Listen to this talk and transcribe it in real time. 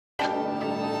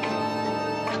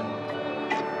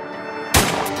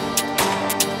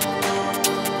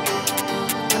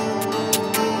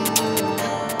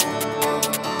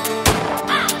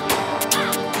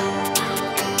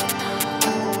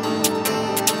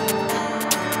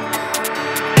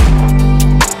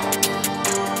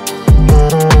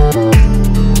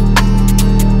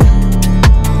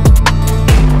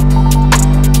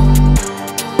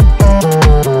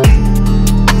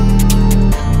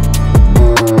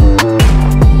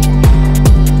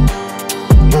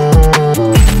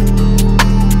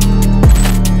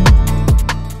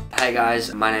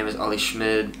guys, my name is Ollie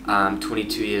Schmid. I'm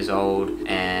 22 years old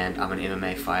and I'm an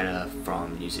MMA fighter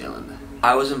from New Zealand.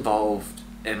 I was involved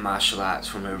in martial arts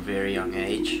from a very young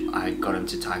age. I got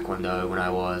into Taekwondo when I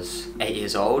was 8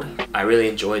 years old. I really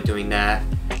enjoyed doing that.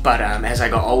 But as I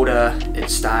got older, it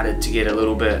started to get a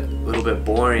little bit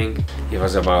boring. He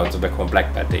was about to become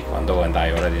black belt Taekwondo, and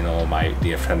I already know my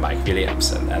dear friend Mike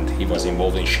Williams, and he was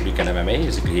involved in Shuriken MMA.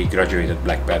 Basically, he graduated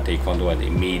black belt Taekwondo, and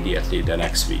immediately the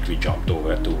next week we jumped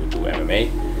over to MMA.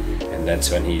 And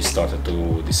that's when he started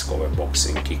to discover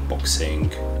boxing, kickboxing.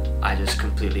 I just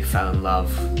completely fell in love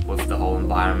with the whole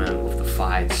environment, with the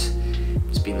fights.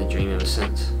 It's been the dream ever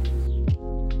since.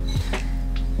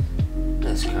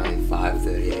 It's currently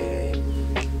 5:38 AM.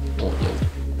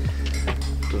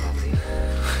 Lovely.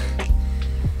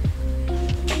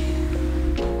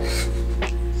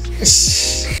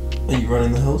 Are you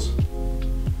running the hills?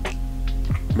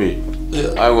 Me? Yeah.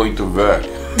 I'm going to work.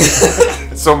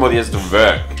 Somebody has to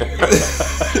work.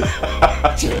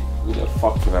 Who the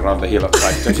fuck will run the hill at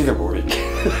 5:30 in the morning?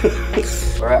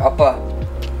 Alright, Upper.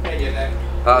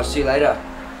 I'll see you later.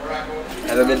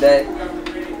 Have a good day.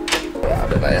 Yeah,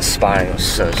 but that sparring was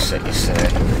so sick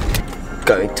yesterday.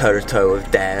 Going toe to toe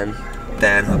with Dan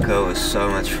Hooker was so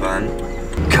much fun.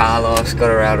 Carlos,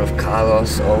 got around with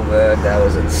Carlos Olberg, that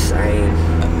was insane.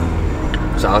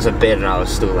 So I was in bed and I was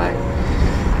still like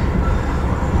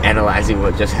analysing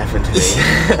what just happened to me.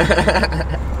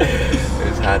 It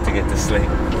was hard to get to sleep.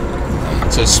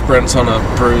 So sprints on a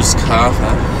bruised calf,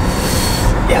 huh?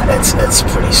 Yeah, it's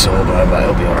pretty sore, but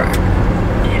it'll be alright.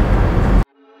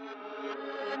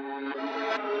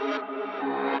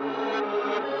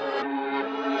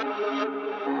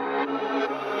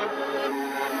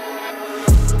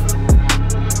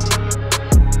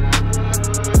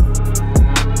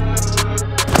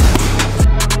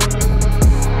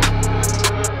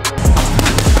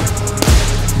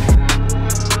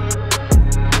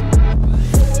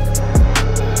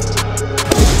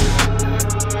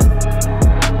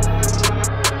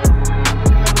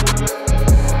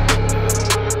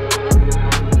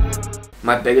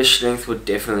 My biggest strength would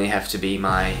definitely have to be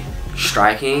my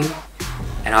striking,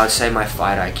 and I would say my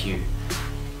fight IQ.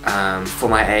 For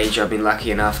my age, I've been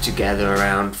lucky enough to gather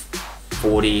around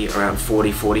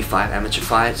 40-45 amateur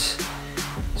fights.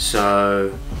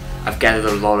 So I've gathered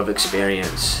a lot of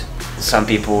experience. Some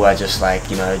people are just like,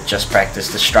 you know, just practice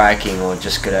the striking or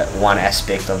just good at one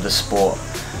aspect of the sport.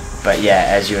 But yeah,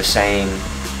 as you were saying,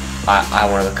 I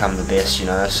want to become the best, you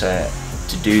know, so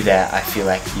to do that, I feel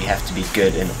like you have to be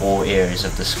good in all areas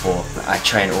of the sport. I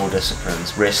train all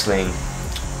disciplines: wrestling,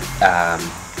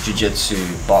 jiu-jitsu,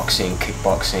 boxing,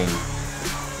 kickboxing,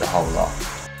 the whole lot.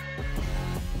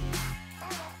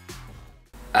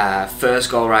 First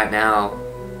goal right now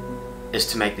is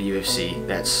to make the UFC.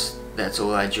 That's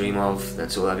all I dream of.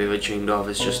 That's all I've ever dreamed of,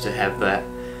 is just to have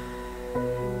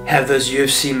those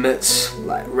UFC mitts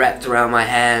like wrapped around my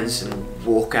hands and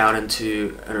walk out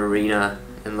into an arena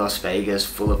in Las Vegas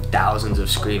full of thousands of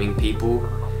screaming people.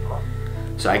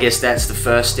 So I guess that's the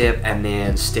first step, and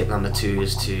then step number 2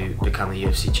 is to become a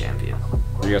UFC champion.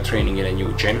 We are training in a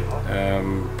new gym,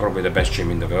 probably the best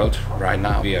gym in the world right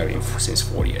now. We are since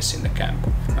 4 years in the camp,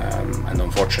 and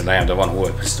unfortunately I am the one who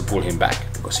has to pull him back,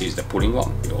 because he's the pulling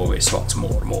one. He always wants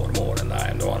more, and I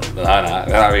am the one,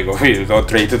 we don't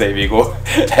train today, we go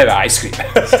have ice cream.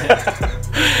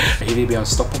 He will be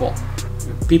unstoppable.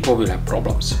 People will have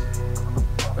problems.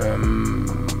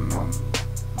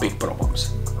 Big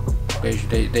problems.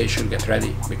 They should get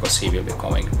ready, because he will be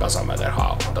coming. Doesn't matter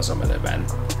how, doesn't matter when,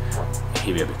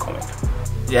 he will be coming.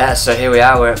 Yeah, so here we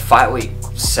are, we're at Fight Week.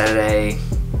 Saturday,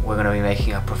 we're going to be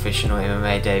making our professional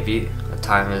MMA debut. The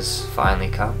time has finally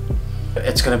come.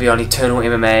 It's going to be on Eternal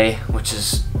MMA, which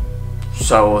is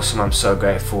so awesome. I'm so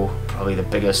grateful. Probably the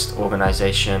biggest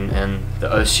organization in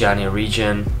the Oceania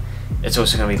region. It's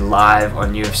also going to be live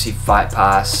on UFC Fight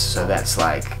Pass, so that's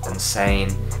like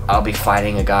insane. I'll be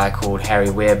fighting a guy called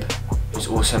Harry Webb, who's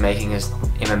also making his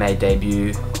MMA debut.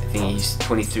 I think he's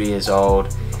 23 years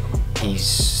old. He's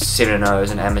 7-0 as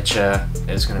an amateur.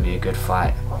 It's going to be a good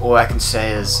fight. All I can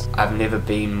say is I've never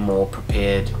been more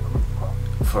prepared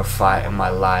for a fight in my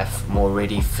life, more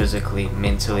ready physically,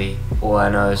 mentally. All I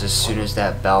know is as soon as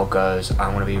that bell goes,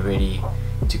 I'm going to be ready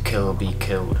to kill or be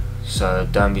killed. So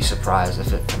don't be surprised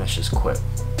if it finishes quick.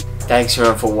 Thanks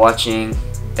everyone for watching.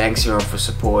 Thanks everyone for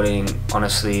supporting.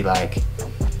 Honestly, like,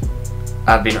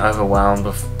 I've been overwhelmed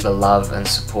with the love and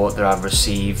support that I've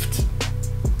received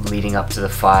leading up to the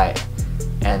fight,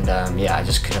 and yeah, I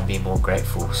just couldn't be more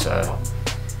grateful. So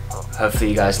hopefully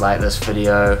you guys like this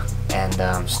video,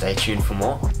 and stay tuned for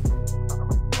more.